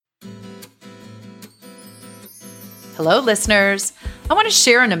Hello, listeners. I want to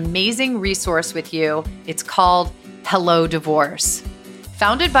share an amazing resource with you. It's called Hello Divorce.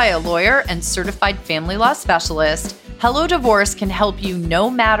 Founded by a lawyer and certified family law specialist, Hello Divorce can help you no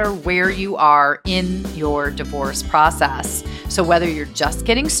matter where you are in your divorce process. So whether you're just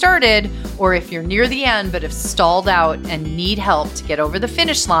getting started or if you're near the end but have stalled out and need help to get over the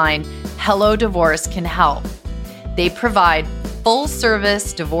finish line, Hello Divorce can help. They provide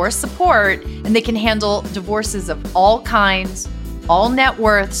full-service divorce support, and they can handle divorces of all kinds, all net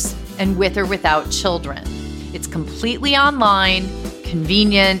worths, and with or without children. It's completely online,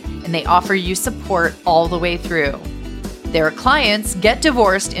 convenient, and they offer you support all the way through. Their clients get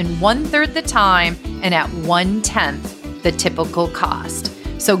divorced in 1/3 the time and at 1/10 the typical cost.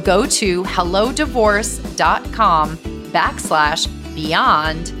 So go to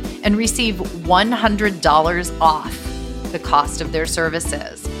hellodivorce.com/beyond and receive $100 off the cost of their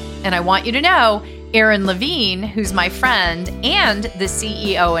services. And I want you to know, Erin Levine, who's my friend and the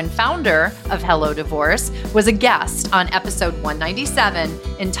CEO and founder of Hello Divorce, was a guest on episode 197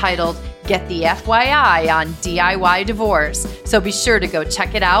 entitled Get the FYI on DIY Divorce. So be sure to go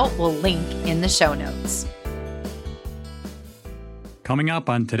check it out. We'll link in the show notes. Coming up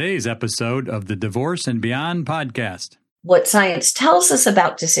on today's episode of the Divorce and Beyond podcast. What science tells us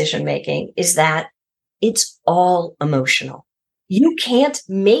about decision-making is that it's all emotional. You can't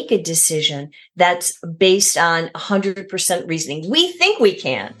make a decision that's based on 100% reasoning. We think we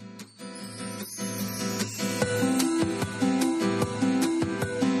can.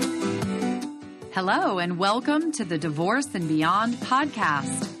 Hello, and welcome to the Divorce and Beyond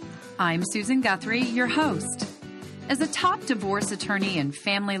podcast. I'm Susan Guthrie, your host. As a top divorce attorney and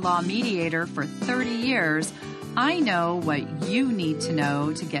family law mediator for 30 years, I know what you need to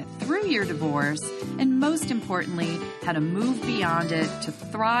know to get through your divorce, and most importantly, how to move beyond it to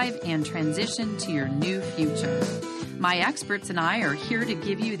thrive and transition to your new future. My experts and I are here to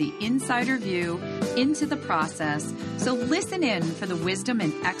give you the insider view into the process, so listen in for the wisdom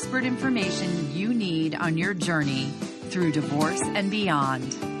and expert information you need on your journey through divorce and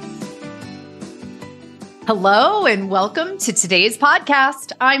beyond. Hello and welcome to today's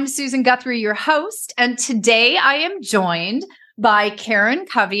podcast. I'm Susan Guthrie, your host, and today I am joined by Karen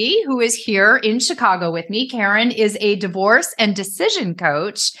Covy, who is here in Chicago with me. Karen is a divorce and decision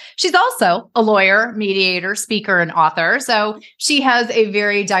coach. She's also a lawyer, mediator, speaker, and author, so she has a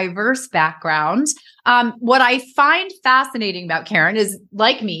very diverse background. What I find fascinating about Karen is,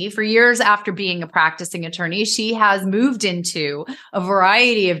 like me, for years after being a practicing attorney, she has moved into a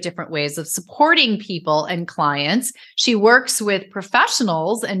variety of different ways of supporting people and clients. She works with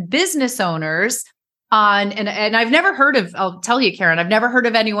professionals and business owners on, and I've never heard of, I'll tell you, Karen, I've never heard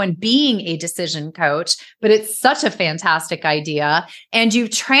of anyone being a decision coach, but it's such a fantastic idea. And you've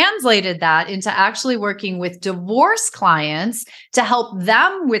translated that into actually working with divorce clients to help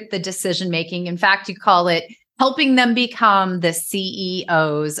them with the decision-making. In fact, you call it helping them become the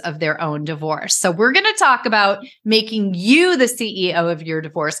CEOs of their own divorce. So we're going to talk about making you the CEO of your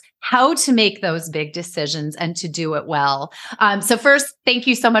divorce, how to make those big decisions and to do it well. So first, thank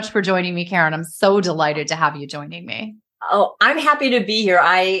you so much for joining me, Karen. I'm so delighted to have you joining me. Oh, I'm happy to be here.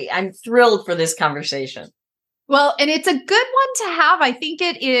 I'm thrilled for this conversation. Well, and it's a good one to have. I think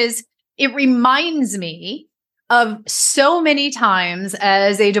it reminds me of so many times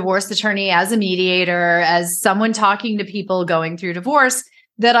as a divorce attorney, as a mediator, as someone talking to people going through divorce,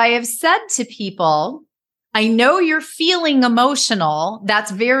 that I have said to people, I know you're feeling emotional. That's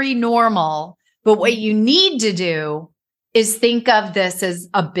very normal. But what you need to do is think of this as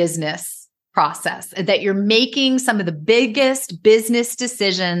a business process, that you're making some of the biggest business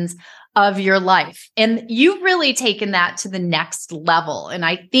decisions of your life. And you've really taken that to the next level. And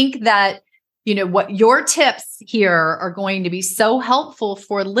I think that what your tips here are going to be so helpful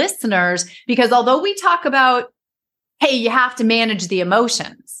for listeners, because although we talk about, hey, you have to manage the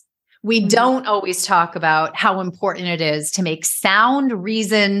emotions, we don't always talk about how important it is to make sound,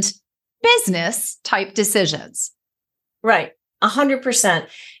 reasoned business type decisions. Right. 100%.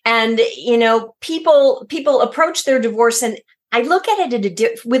 And, people approach their divorce, and I look at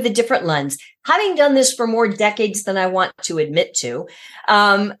it with a different lens. Having done this for more decades than I want to admit to,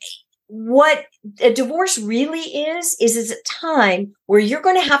 what a divorce really is a time where you're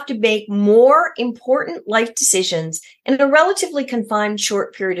going to have to make more important life decisions in a relatively confined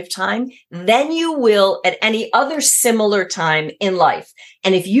short period of time than you will at any other similar time in life.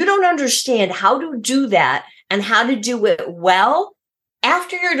 And if you don't understand how to do that and how to do it well,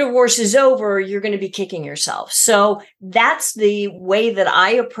 after your divorce is over, you're going to be kicking yourself. So that's the way that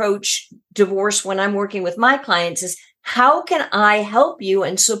I approach divorce when I'm working with my clients, is How can I help you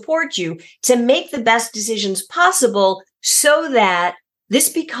and support you to make the best decisions possible so that this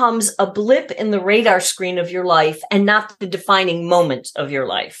becomes a blip in the radar screen of your life and not the defining moment of your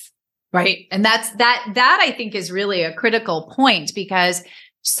life? Right. And that I think is really a critical point, because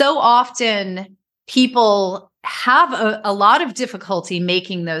so often people have a lot of difficulty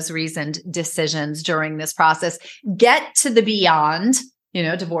making those reasoned decisions during this process, get to the beyond,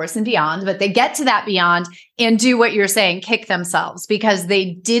 divorce and beyond, but they get to that beyond and do what you're saying, kick themselves because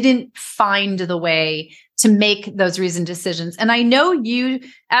they didn't find the way to make those reasoned decisions. And I know you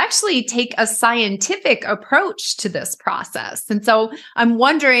actually take a scientific approach to this process. And so I'm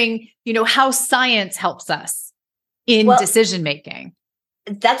wondering, how science helps us in decision making.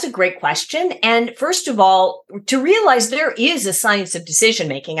 That's a great question. And first of all, to realize there is a science of decision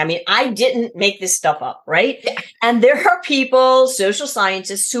making. I mean, I didn't make this stuff up, right? Yeah. And there are people, social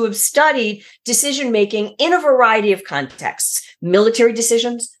scientists, who have studied decision making in a variety of contexts: military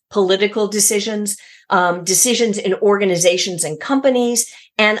decisions, political decisions, decisions in organizations and companies.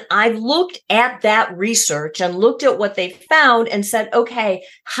 And I've looked at that research and looked at what they found and said, okay,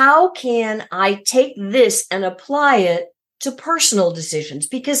 how can I take this and apply it to personal decisions?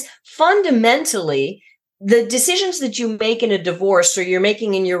 Because fundamentally, the decisions that you make in a divorce or you're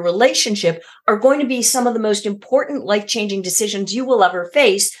making in your relationship are going to be some of the most important life-changing decisions you will ever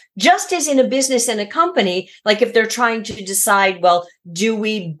face, just as in a business and a company. Like if they're trying to decide, well, do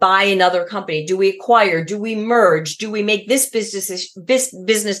we buy another company? Do we acquire? Do we merge? Do we make this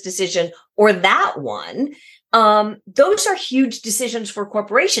business decision or that one? Those are huge decisions for a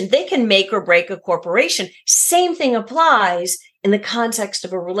corporation. They can make or break a corporation. Same thing applies in the context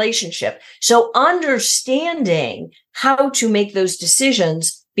of a relationship. So understanding how to make those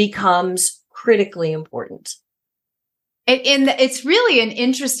decisions becomes critically important. And it's really an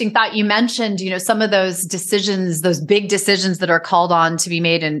interesting thought. You mentioned, some of those decisions, those big decisions that are called on to be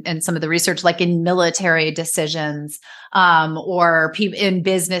made in some of the research, like in military decisions, or in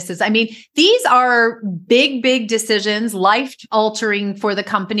businesses. I mean, these are big decisions, life altering for the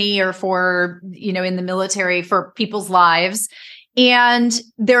company or for, in the military, for people's lives. And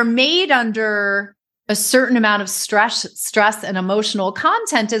they're made under a certain amount of stress and emotional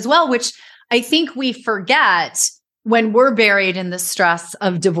content as well, which I think we forget when we're buried in the stress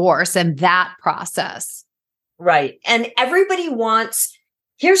of divorce and that process. Right. And everybody wants,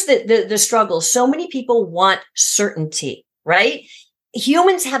 here's the struggle. So many people want certainty, right?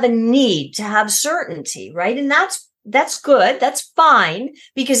 Humans have a need to have certainty, right? And that's good. That's fine.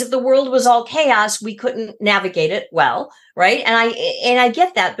 Because if the world was all chaos, we couldn't navigate it well, right? And I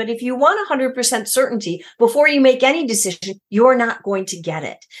get that. But if you want 100% certainty before you make any decision, you're not going to get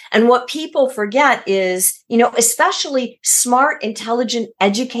it. And what people forget is, especially smart, intelligent,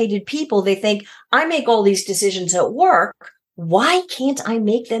 educated people, they think, I make all these decisions at work. Why can't I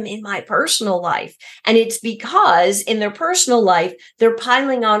make them in my personal life? And it's because in their personal life, they're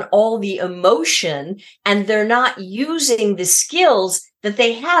piling on all the emotion and they're not using the skills that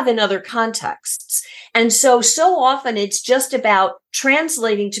they have in other contexts. And so often it's just about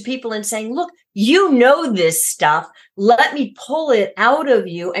translating to people and saying, look, you know this stuff. Let me pull it out of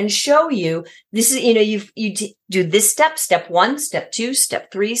you and show you. This is, you do this step 1, step 2,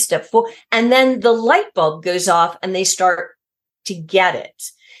 step 3, step 4, and then the light bulb goes off and they start to get it.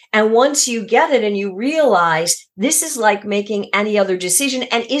 And once you get it and you realize this is like making any other decision.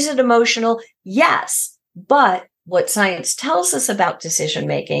 And is it emotional? Yes. But what science tells us about decision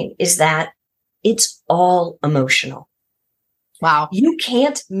making is that it's all emotional. Wow. You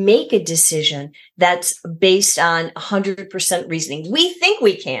can't make a decision that's based on 100% reasoning. We think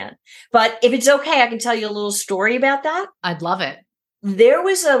we can, but if it's okay, I can tell you a little story about that. I'd love it. There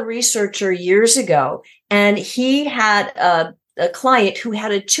was a researcher years ago, and he had a client who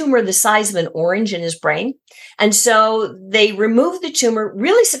had a tumor the size of an orange in his brain. And so they removed the tumor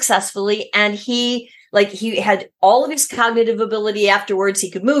really successfully. And he had all of his cognitive ability afterwards. He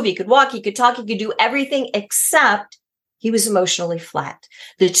could move, he could walk, he could talk, he could do everything except he was emotionally flat.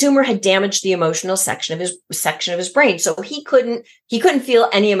 The tumor had damaged the emotional section of his brain. So he couldn't feel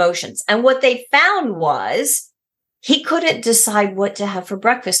any emotions. And what they found was he couldn't decide what to have for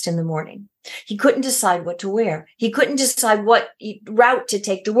breakfast in the morning. He couldn't decide what to wear. He couldn't decide what route to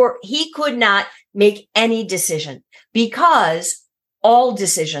take to work. He could not make any decision because all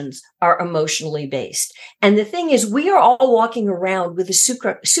decisions are emotionally based. And the thing is, we are all walking around with a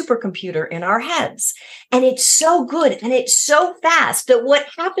supercomputer in our heads. And it's so good and it's so fast that what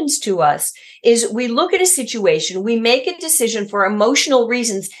happens to us is we look at a situation, we make a decision for emotional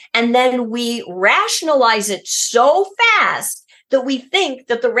reasons, and then we rationalize it so fast that we think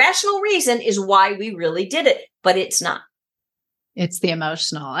that the rational reason is why we really did it, but it's not. It's the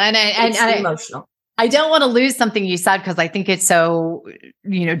emotional. Emotional. I don't want to lose something you said because I think it's so,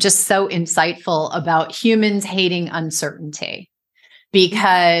 just so insightful about humans hating uncertainty.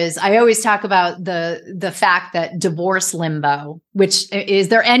 Because I always talk about the fact that divorce limbo, which is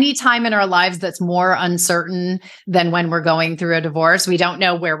there any time in our lives that's more uncertain than when we're going through a divorce? We don't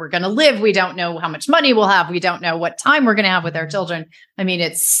know where we're going to live. We don't know how much money we'll have. We don't know what time we're going to have with our children. I mean,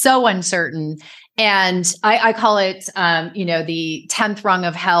 it's so uncertain. And I call it, the 10th rung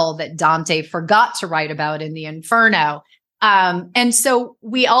of hell that Dante forgot to write about in the Inferno. And so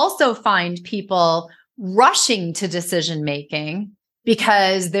we also find people rushing to decision-making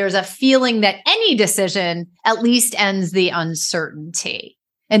because there's a feeling that any decision at least ends the uncertainty.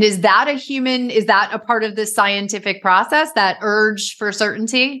 And is that a part of the scientific process, that urge for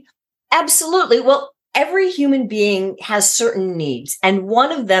certainty? Absolutely. Well, every human being has certain needs, and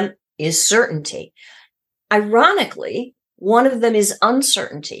one of them is certainty. Ironically, one of them is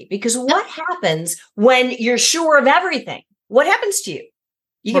uncertainty, because what happens when you're sure of everything? What happens to you?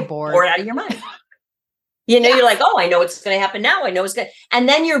 You get bored out of your mind. You're like, oh, I know what's going to happen now. I know it's going to, and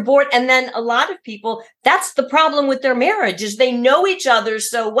then you're bored. And then a lot of people, that's the problem with their marriage, is they know each other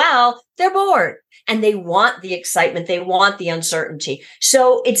so well, they're bored and they want the excitement. They want the uncertainty.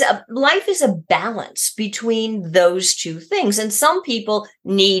 So life is a balance between those two things. And some people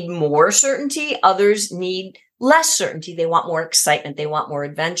need more certainty. Others need less certainty. They want more excitement. They want more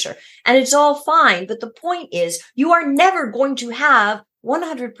adventure, and it's all fine. But the point is, you are never going to have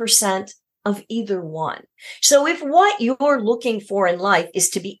 100% of either one. So if what you're looking for in life is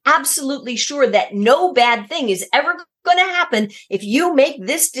to be absolutely sure that no bad thing is ever going to happen, if you make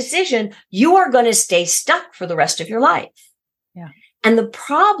this decision, you are going to stay stuck for the rest of your life. Yeah. And the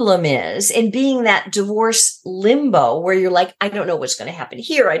problem is in being that divorce limbo where you're like, I don't know what's going to happen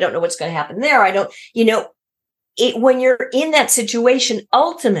here. I don't know what's going to happen there. When you're in that situation,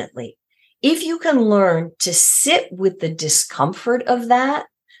 ultimately, if you can learn to sit with the discomfort of that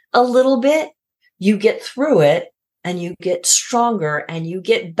a little bit, you get through it and you get stronger and you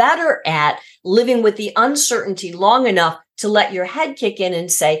get better at living with the uncertainty long enough to let your head kick in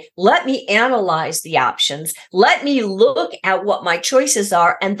and say, let me analyze the options. Let me look at what my choices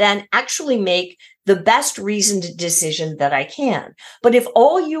are and then actually make the best reasoned decision that I can. But if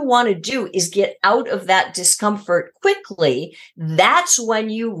all you want to do is get out of that discomfort quickly, that's when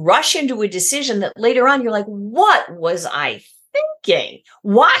you rush into a decision that later on you're like, what was I thinking?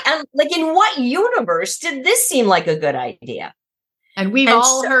 Why? In what universe did this seem like a good idea? And we've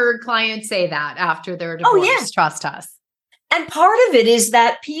all heard clients say that after their divorce. Oh, yeah. Trust us. And part of it is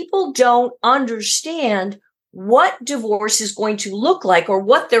that people don't understand what divorce is going to look like or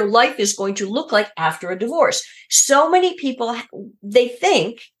what their life is going to look like after a divorce. So many people, they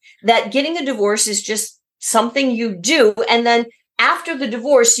think that getting a divorce is just something you do, and then after the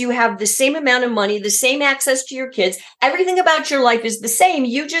divorce, you have the same amount of money, the same access to your kids. Everything about your life is the same.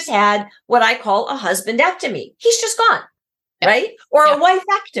 You just had what I call a husbandectomy. He's just gone, right? Or a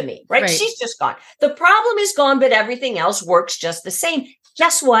wifectomy, right? She's just gone. The problem is gone, but everything else works just the same.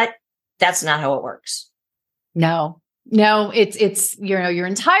 Guess what? That's not how it works. No, it's your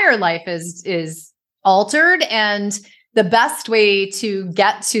entire life is altered, and the best way to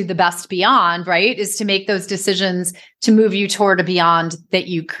get to the best beyond, right, is to make those decisions to move you toward a beyond that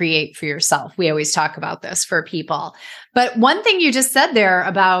you create for yourself. We always talk about this for people. But one thing you just said there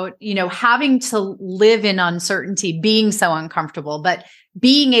about, having to live in uncertainty, being so uncomfortable, but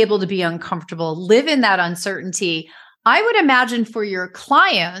being able to be uncomfortable, live in that uncertainty, I would imagine for your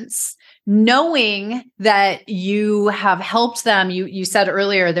clients, knowing that you have helped them, you said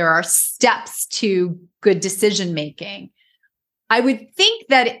earlier, there are steps to good decision making. I would think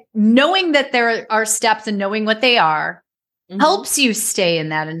that knowing that there are steps and knowing what they are helps you stay in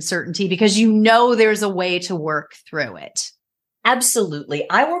that uncertainty because there's a way to work through it. Absolutely.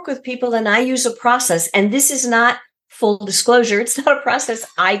 I work with people and I use a process, and this is not full disclosure. It's not a process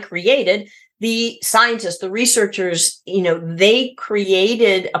I created. The scientists, the researchers, they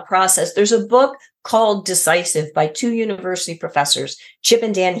created a process. There's a book called Decisive by two university professors, Chip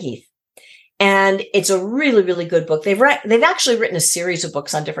and Dan Heath. And it's a really, really good book. They've actually written a series of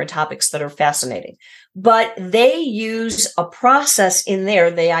books on different topics that are fascinating, but they use a process in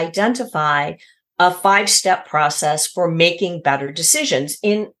there. They identify a 5-step process for making better decisions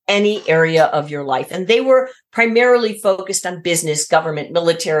in any area of your life. And they were primarily focused on business, government,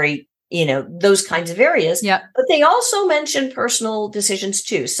 military, those kinds of areas. Yeah. But they also mentioned personal decisions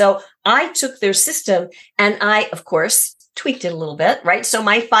too. So I took their system and I, of course, tweaked it a little bit, right? So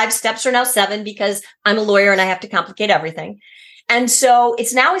my 5 steps are now 7 because I'm a lawyer and I have to complicate everything. And so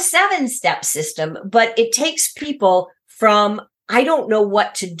it's now a 7-step system, but it takes people from, I don't know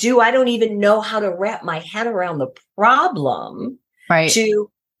what to do, I don't even know how to wrap my head around the problem, right,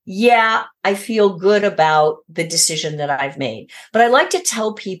 to, yeah, I feel good about the decision that I've made. But I like to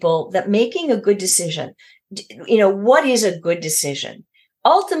tell people that making a good decision, what is a good decision?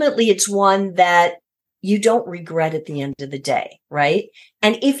 Ultimately, it's one that you don't regret at the end of the day, right?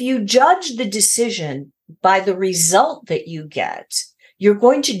 And if you judge the decision by the result that you get, you're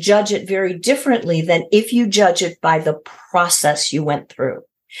going to judge it very differently than if you judge it by the process you went through.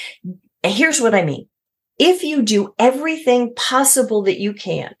 And here's what I mean. If you do everything possible that you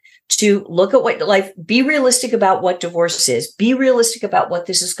can to look at what life, be realistic about what divorce is, be realistic about what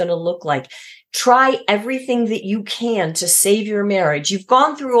this is going to look like, try everything that you can to save your marriage. You've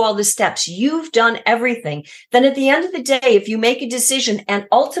gone through all the steps. You've done everything. Then at the end of the day, if you make a decision and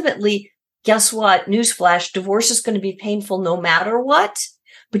ultimately, guess what? Newsflash, divorce is going to be painful no matter what,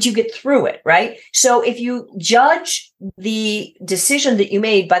 but you get through it, right? So if you judge the decision that you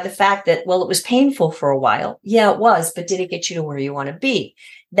made by the fact that, well, it was painful for a while. Yeah, it was, but did it get you to where you want to be?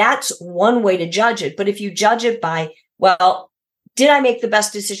 That's one way to judge it. But if you judge it by, well, did I make the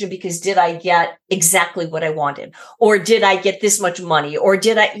best decision because did I get exactly what I wanted? Or did I get this much money? Or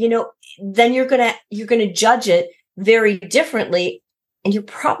did I, then you're going to judge it very differently, and you're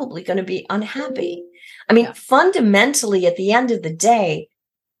probably going to be unhappy. I mean, fundamentally, at the end of the day,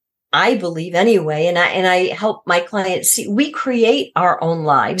 I believe anyway, and I help my clients see, we create our own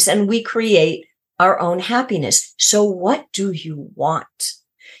lives and we create our own happiness. So what do you want?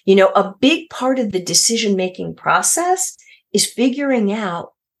 A big part of the decision-making process is figuring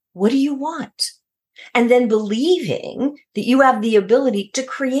out, what do you want? And then believing that you have the ability to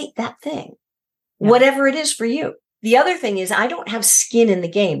create that thing, whatever it is for you. The other thing is, I don't have skin in the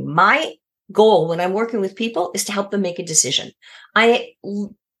game. My goal when I'm working with people is to help them make a decision. I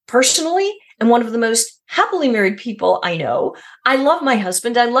personally am one of the most happily married people I know. I love my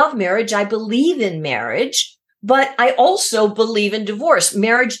husband. I love marriage. I believe in marriage, but I also believe in divorce.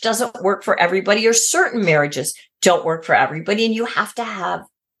 Marriage doesn't work for everybody, or certain marriages don't work for everybody. And you have to have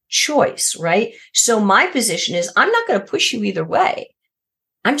choice, right? So my position is, I'm not going to push you either way.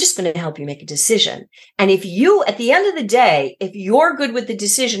 I'm just going to help you make a decision. And if you, at the end of the day, if you're good with the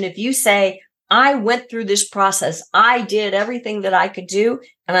decision, if you say, I went through this process, I did everything that I could do,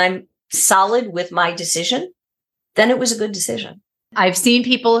 and I'm solid with my decision, then it was a good decision. I've seen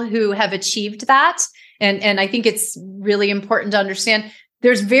people who have achieved that. And I think it's really important to understand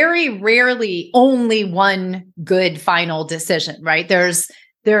there's very rarely only one good final decision, right?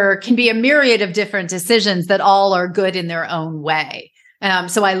 There can be a myriad of different decisions that all are good in their own way.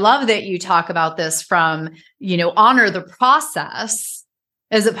 So I love that you talk about this from, honor the process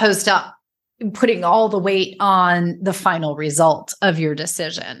as opposed to putting all the weight on the final result of your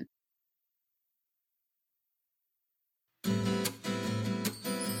decision.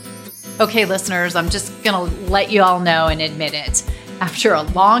 Okay, listeners, I'm just going to let you all know and admit it. After a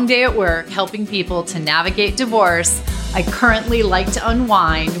long day at work helping people to navigate divorce, I currently like to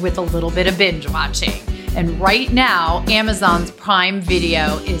unwind with a little bit of binge watching. And right now, Amazon's Prime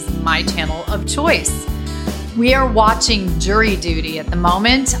Video is my channel of choice. We are watching Jury Duty at the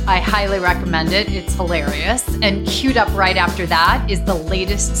moment. I highly recommend it. It's hilarious. And queued up right after that is the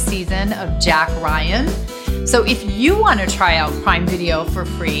latest season of Jack Ryan. So if you want to try out Prime Video for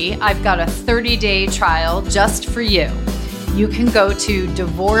free, I've got a 30-day trial just for you. You can go to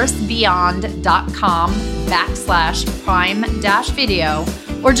divorcebeyond.com/prime-video,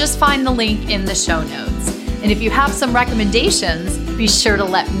 or just find the link in the show notes. And if you have some recommendations, be sure to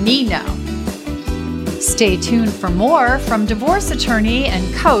let me know. Stay tuned for more from divorce attorney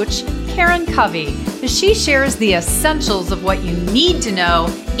and coach Karen Covy, as she shares the essentials of what you need to know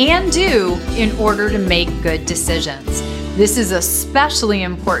and do in order to make good decisions. This is especially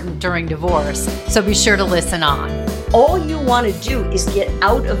important during divorce, so be sure to listen on. All you want to do is get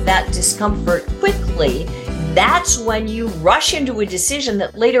out of that discomfort quickly. That's when you rush into a decision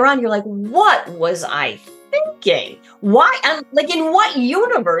that later on you're like, what was I thinking? Why? In what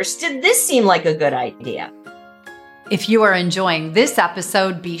universe did this seem like a good idea? If you are enjoying this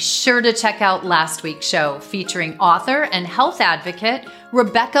episode, be sure to check out last week's show featuring author and health advocate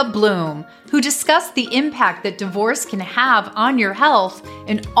Rebecca Bloom, who discussed the impact that divorce can have on your health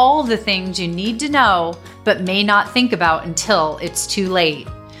and all the things you need to know but may not think about until it's too late.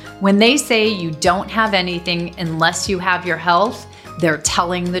 When they say you don't have anything unless you have your health, they're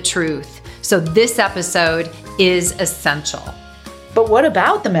telling the truth. So this episode is essential. But what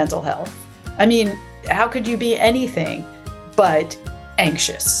about the mental health? I mean, how could you be anything but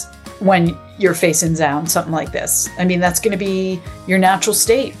anxious? when you're facing down something like this. I mean, that's going to be your natural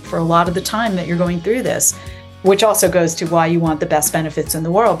state for a lot of the time that you're going through this, which also goes to why you want the best benefits in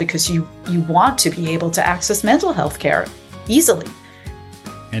the world, because you want to be able to access mental health care easily.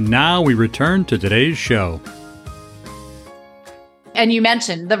 And now we return to today's show. And you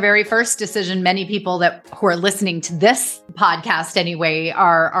mentioned the very first decision many people who are listening to this podcast anyway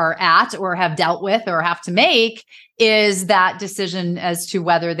are at or have dealt with or have to make is that decision as to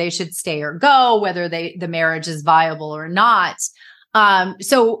whether they should stay or go, whether the marriage is viable or not.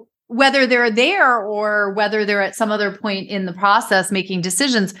 So whether they're there or whether they're at some other point in the process making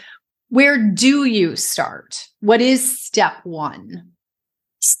decisions, where do you start? What is step one?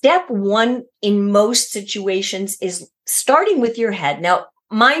 Step one in most situations is starting with your head. Now,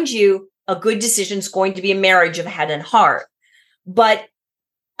 mind you, a good decision is going to be a marriage of head and heart. But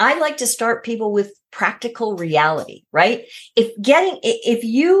I like to start people with practical reality, right? If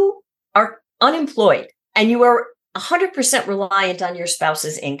you are unemployed and you are 100% reliant on your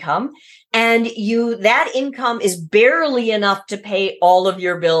spouse's income, and that income is barely enough to pay all of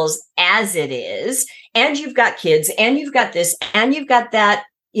your bills as it is, and you've got kids, and you've got this, and you've got that,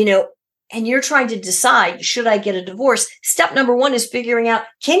 and you're trying to decide, should I get a divorce? Step number one is figuring out,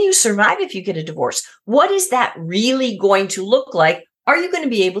 can you survive if you get a divorce? What is that really going to look like? Are you going to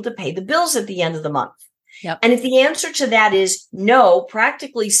be able to pay the bills at the end of the month? Yep. And if the answer to that is no,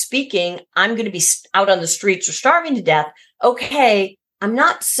 practically speaking, I'm going to be out on the streets or starving to death. Okay, I'm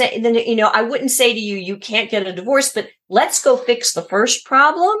not saying, I wouldn't say to you, you can't get a divorce, but let's go fix the first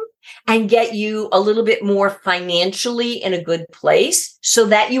problem and get you a little bit more financially in a good place so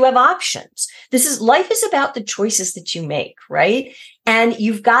that you have options. Life is about the choices that you make, right? And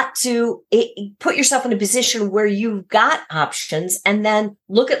you've got to put yourself in a position where you've got options and then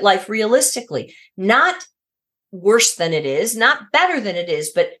look at life realistically, not worse than it is, not better than it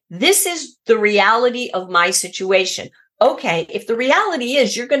is, but this is the reality of my situation. Okay, if the reality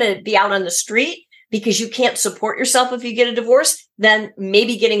is you're going to be out on the street because you can't support yourself if you get a divorce, then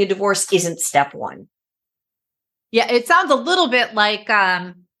maybe getting a divorce isn't step one. Yeah, it sounds a little bit like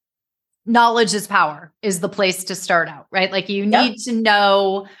knowledge is power is the place to start out, right? Like you need to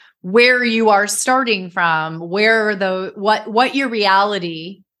know where you are starting from, where what your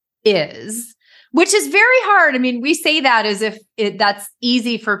reality is, which is very hard. I mean, we say that as if that's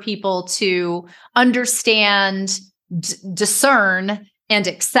easy for people to understand, discern, and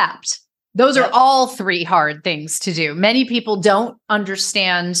accept. Those are all three hard things to do. Many people don't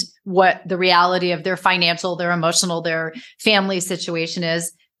understand what the reality of their financial, their emotional, their family situation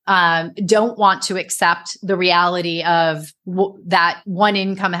is. Don't want to accept the reality of that one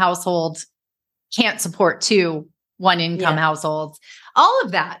income household can't support two one income households, all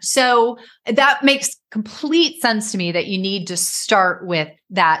of that. So that makes complete sense to me that you need to start with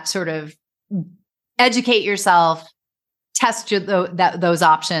that sort of educate yourself, test those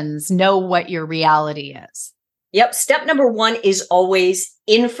options, know what your reality is. Yep. Step number one is always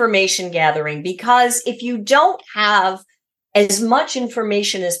information gathering, because if you don't have as much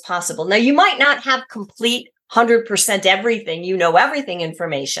information as possible, now you might not have complete 100% everything, everything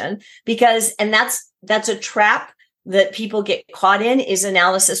information, and that's a trap that people get caught in, is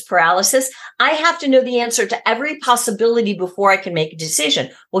analysis paralysis. I have to know the answer to every possibility before I can make a decision.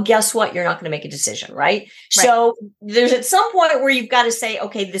 Well, guess what? You're not going to make a decision, right? So there's at some point where you've got to say,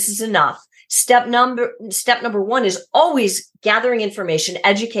 okay, this is enough. Step number one is always gathering information,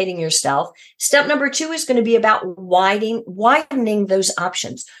 educating yourself. Step number two is going to be about widening those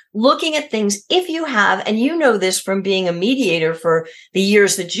options, looking at things. If you have, and you know this from being a mediator for the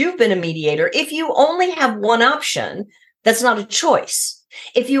years that you've been a mediator, if you only have one option, that's not a choice.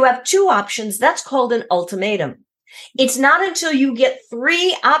 If you have two options, that's called an ultimatum. It's not until you get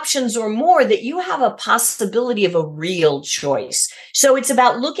three options or more that you have a possibility of a real choice. So it's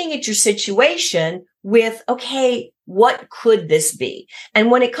about looking at your situation with, okay, what could this be?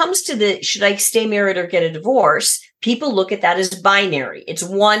 And when it comes to should I stay married or get a divorce, people look at that as binary. It's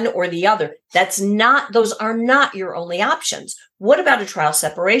one or the other. Those are not your only options. What about a trial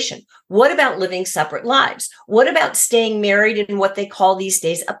separation? What about living separate lives? What about staying married in what they call these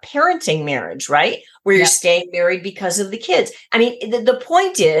days a parenting marriage, right? Where you're staying married because of the kids. I mean, the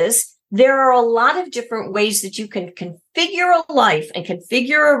point is, there are a lot of different ways that you can configure a life and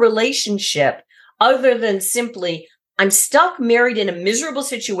configure a relationship other than simply, I'm stuck married in a miserable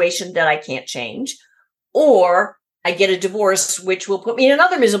situation that I can't change, or I get a divorce, which will put me in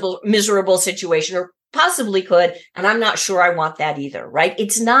another miserable situation, or possibly could, and I'm not sure I want that either, right?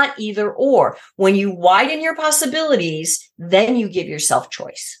 It's not either or. When you widen your possibilities, then you give yourself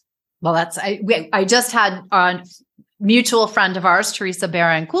choice. Well, I just had on mutual friend of ours, Teresa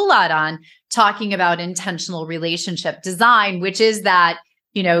Baran-Kulad, on talking about intentional relationship design, which is that,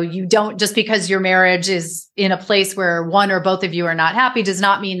 you don't, just because your marriage is in a place where one or both of you are not happy does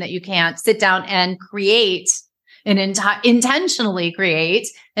not mean that you can't sit down and create and intentionally create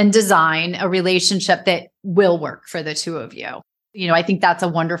and design a relationship that will work for the two of you. I think that's a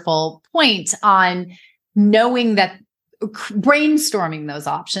wonderful point on knowing that, brainstorming those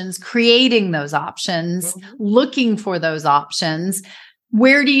options, creating those options, looking for those options.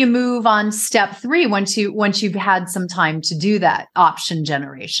 Where do you move on step 3 once you've had some time to do that option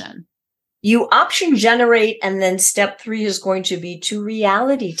generation? You option generate, and then step 3 is going to be to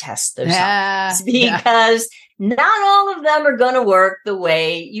reality test those options, because not all of them are going to work the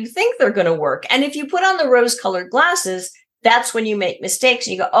way you think they're going to work. And if you put on the rose-colored glasses, that's when you make mistakes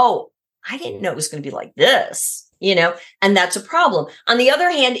and you go, oh, I didn't know it was going to be like this. And that's a problem. On the other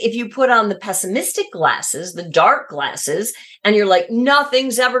hand, if you put on the pessimistic glasses, the dark glasses, and you're like,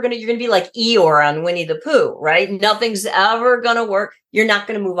 nothing's ever you're going to be like Eeyore on Winnie the Pooh, right? Nothing's ever going to work. You're not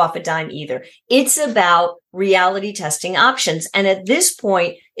going to move off a dime either. It's about reality testing options. And at this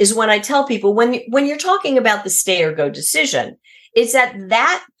point is when I tell people, when you're talking about the stay or go decision, it's at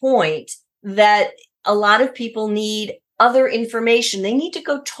that point that a lot of people need other information. They need to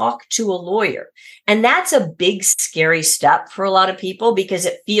go talk to a lawyer. And that's a big, scary step for a lot of people because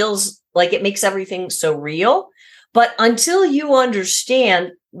it feels like it makes everything so real. But until you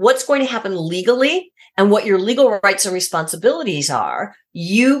understand what's going to happen legally and what your legal rights and responsibilities are,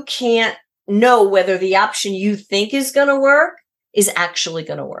 you can't know whether the option you think is going to work is actually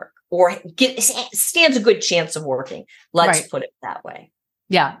going to work or stands a good chance of working. Let's put it that way.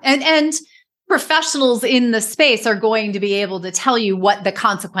 Yeah. And professionals in the space are going to be able to tell you what the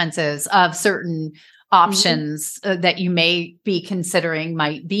consequences of certain options that you may be considering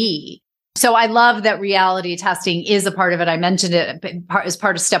might be. So I love that reality testing is a part of it. I mentioned it as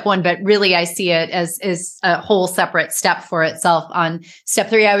part of step 1, but really I see it as a whole separate step for itself. On step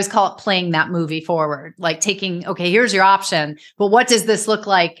 3, I always call it playing that movie forward, like taking, okay, here's your option, but what does this look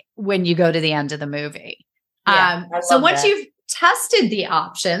like when you go to the end of the movie? So once you've tested the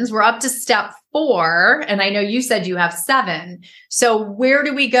options, we're up to step 4. And I know you said you have 7. So where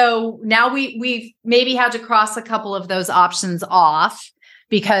do we go? Now we've maybe had to cross a couple of those options off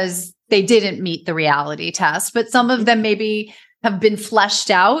because they didn't meet the reality test, but some of them maybe have been fleshed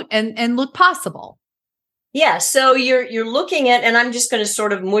out and look possible. Yeah. So you're looking at, and I'm just going to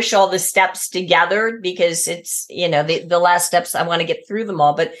sort of mush all the steps together because it's, the last steps, I want to get through them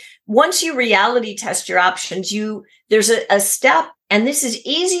all. But once you reality test your options, there's a step, and this is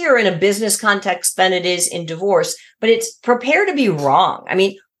easier in a business context than it is in divorce, but it's prepare to be wrong. I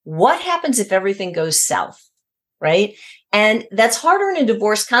mean, what happens if everything goes south, right? And that's harder in a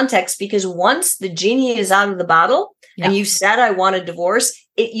divorce context because once the genie is out of the bottle and you said, I want a divorce,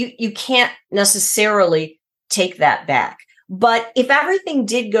 you can't necessarily take that back. But if everything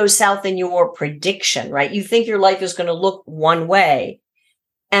did go south in your prediction, right, you think your life is going to look one way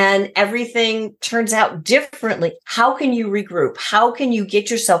and everything turns out differently, how can you regroup? How can you get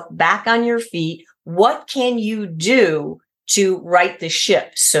yourself back on your feet? What can you do to right the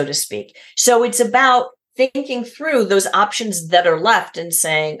ship, so to speak? So it's about thinking through those options that are left and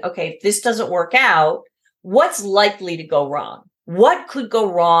saying, okay, if this doesn't work out, what's likely to go wrong? What could go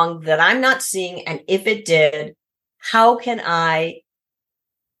wrong that I'm not seeing? And if it did, how can I,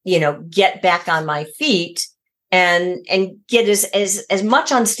 get back on my feet and get as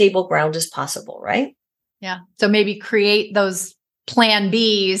much on stable ground as possible, right? Yeah. So maybe create those plan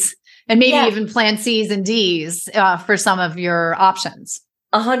Bs and maybe even plan Cs and Ds for some of your options.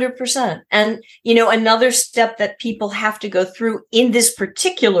 100%. And, another step that people have to go through in this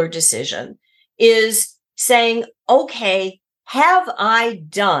particular decision is saying, okay, have I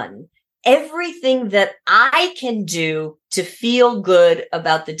done everything that I can do to feel good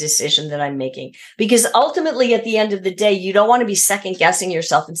about the decision that I'm making? Because ultimately, at the end of the day, you don't want to be second guessing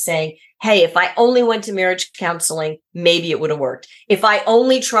yourself and saying, hey, if I only went to marriage counseling, maybe it would have worked. If I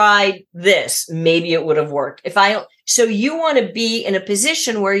only tried this, maybe it would have worked. So you want to be in a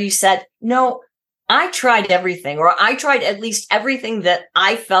position where you said, no, I tried everything, or I tried at least everything that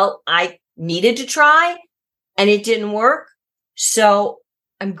I felt I needed to try and it didn't work. So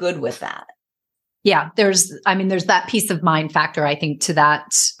I'm good with that. Yeah, there's that peace of mind factor, I think, to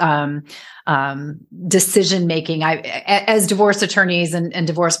that decision making. As divorce attorneys and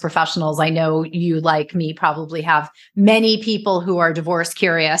divorce professionals, I know you, like me, probably have many people who are divorce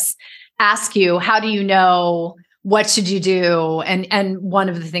curious ask you, how do you know? What should you do? And one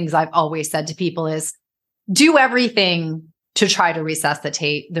of the things I've always said to people is do everything to try to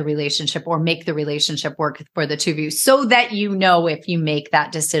resuscitate the relationship or make the relationship work for the two of you, so that you know if you make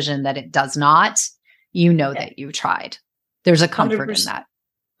that decision that it does not, you know that you tried. There's a comfort in that.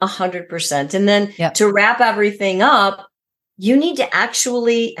 100%. And then to wrap everything up, you need to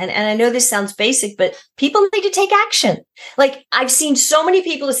actually, and I know this sounds basic, but people need to take action. Like I've seen so many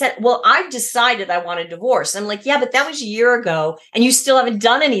people who said, well, I've decided I want a divorce. I'm like, yeah, but that was a year ago and you still haven't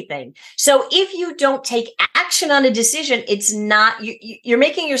done anything. So if you don't take action on a decision, it's not, you're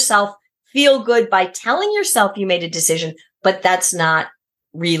making yourself feel good by telling yourself you made a decision, but that's not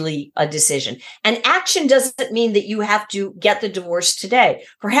really a decision. And action doesn't mean that you have to get the divorce today.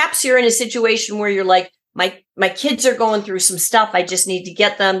 Perhaps you're in a situation where you're like, my kids are going through some stuff. I just need to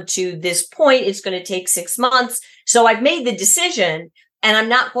get them to this point. It's going to take 6 months. So I've made the decision and I'm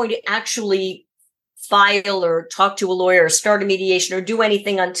not going to actually file or talk to a lawyer or start a mediation or do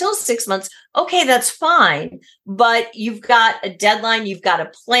anything until 6 months. Okay, that's fine. But you've got a deadline. You've got a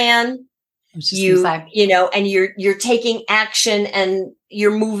plan. And you're taking action and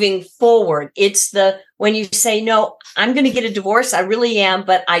you're moving forward. It's when you say, no, I'm going to get a divorce. I really am.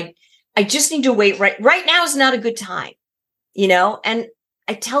 But I just need to wait. Right now is not a good time, and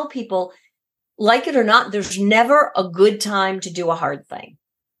I tell people, like it or not, there's never a good time to do a hard thing.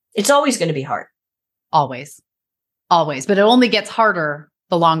 It's always going to be hard. Always. But it only gets harder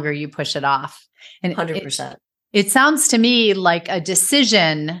the longer you push it off. And 100%. It sounds to me like a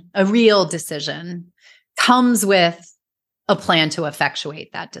decision, a real decision, comes with a plan to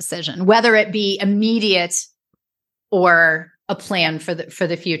effectuate that decision, whether it be immediate or a plan for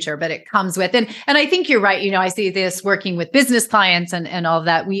the future, but it comes with, and I think you're right. I see this working with business clients and all of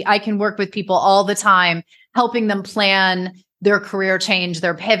that. I can work with people all the time, helping them plan their career change,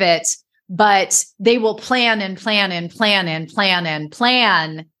 their pivot, but they will plan and plan and plan and plan and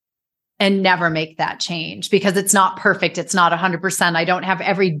plan and never make that change because it's not perfect. It's not 100%. I don't have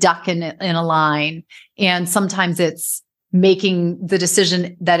every duck in a line. And sometimes it's making the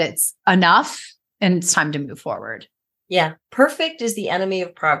decision that it's enough and it's time to move forward. Yeah. Perfect is the enemy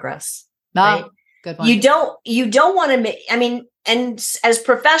of progress. Right? Good one. You don't want to make, and as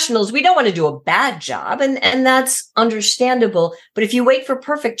professionals, we don't want to do a bad job and that's understandable. But if you wait for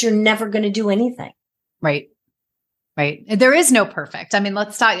perfect, you're never going to do anything. Right. There is no perfect.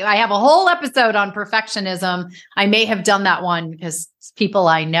 Let's talk. I have a whole episode on perfectionism. I may have done that one because people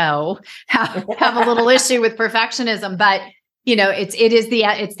I know have a little issue with perfectionism, but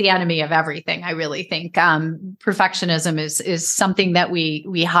it's the enemy of everything. I really think perfectionism is something that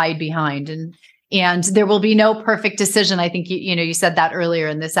we hide behind, and there will be no perfect decision. I think you said that earlier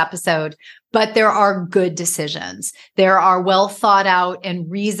in this episode, but there are good decisions. There are well thought out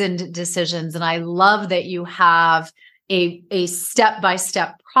and reasoned decisions, and I love that you have a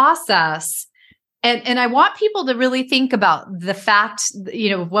step-by-step process. And I want people to really think about the fact,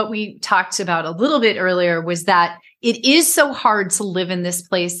 what we talked about a little bit earlier was that it is so hard to live in this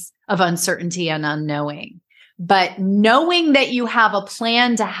place of uncertainty and unknowing. But knowing that you have a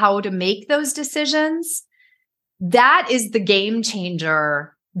plan to how to make those decisions, that is the game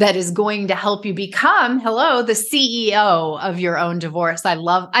changer that is going to help you become, the CEO of your own divorce. I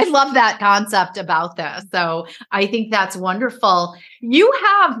love that concept about this. So I think that's wonderful.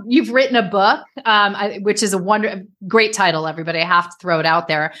 You've written a book, which is a great title, everybody. I have to throw it out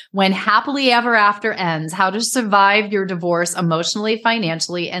there. When Happily Ever After Ends, How to Survive Your Divorce Emotionally,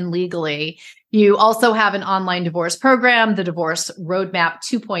 Financially, and Legally. You also have an online divorce program, the Divorce Roadmap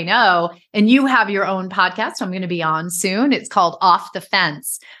 2.0, and you have your own podcast I'm going to be on soon. It's called Off the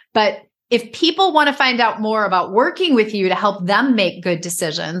Fence. But if people want to find out more about working with you to help them make good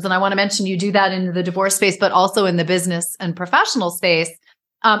decisions, and I want to mention you do that in the divorce space, but also in the business and professional space,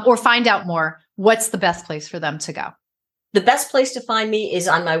 or find out more, what's the best place for them to go? The best place to find me is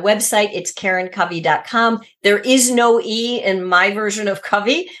on my website. It's KarenCovy.com. There is no E in my version of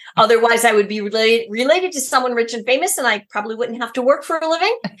Covy. Otherwise, I would be related to someone rich and famous, and I probably wouldn't have to work for a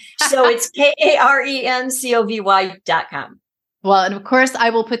living. So it's KarenCovy.com. Well, and of course, I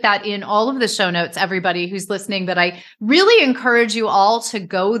will put that in all of the show notes, everybody who's listening, but I really encourage you all to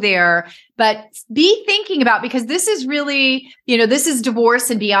go there, but be thinking about, because this is really, this is divorce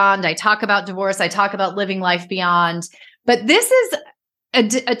and beyond. I talk about divorce. I talk about living life beyond. But this is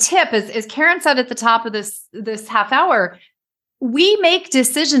a tip, as Karen said at the top of this half hour. We make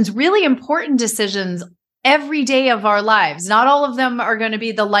decisions, really important decisions, every day of our lives. Not all of them are going to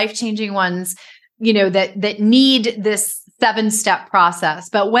be the life-changing ones, that need this 7-step process.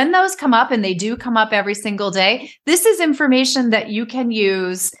 But when those come up, and they do come up every single day, this is information that you can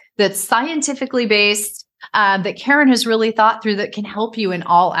use that's scientifically based, that Karen has really thought through, that can help you in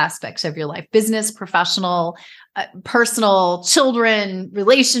all aspects of your life, business, professional, personal, children,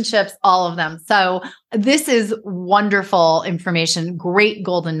 relationships, all of them. So this is wonderful information, great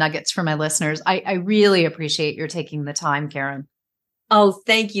golden nuggets for my listeners. I really appreciate your taking the time, Karen. Oh,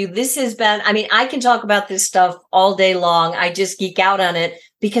 thank you. This has been, I can talk about this stuff all day long. I just geek out on it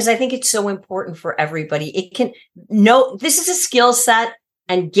because I think it's so important for everybody. This is a skill set,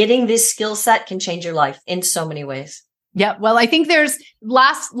 and getting this skill set can change your life in so many ways. Yeah. Well, I think there's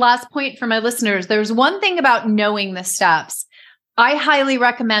last point for my listeners. There's one thing about knowing the steps. I highly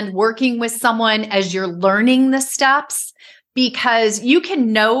recommend working with someone as you're learning the steps, because you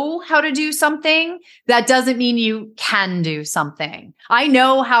can know how to do something. That doesn't mean you can do something. I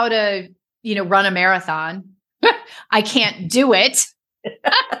know how to, run a marathon. I can't do it.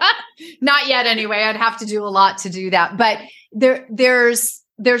 Not yet anyway. I'd have to do a lot to do that. But there's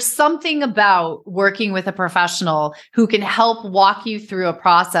something about working with a professional who can help walk you through a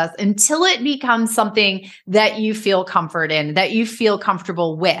process until it becomes something that you feel comfort in, that you feel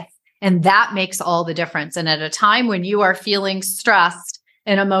comfortable with. And that makes all the difference. And at a time when you are feeling stressed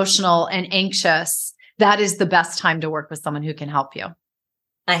and emotional and anxious, that is the best time to work with someone who can help you.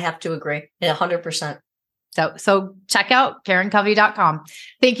 I have to agree 100%. So check out KarenCovy.com.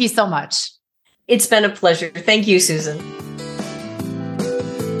 Thank you so much. It's been a pleasure. Thank you, Susan.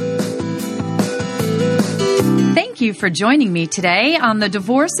 Thank you for joining me today on the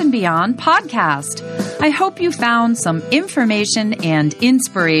Divorce and Beyond podcast. I hope you found some information and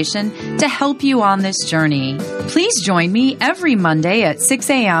inspiration to help you on this journey. Please join me every Monday at 6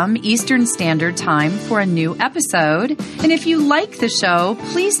 a.m. Eastern Standard Time for a new episode. And if you like the show,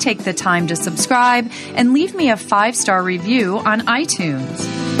 please take the time to subscribe and leave me a 5-star review on iTunes.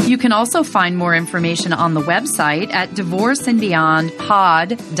 You can also find more information on the website at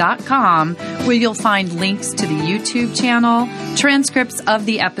divorceandbeyondpod.com, where you'll find links to the YouTube channel, transcripts of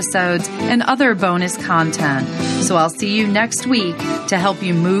the episodes, and other bonus content. So I'll see you next week to help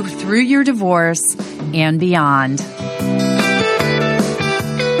you move through your divorce and beyond.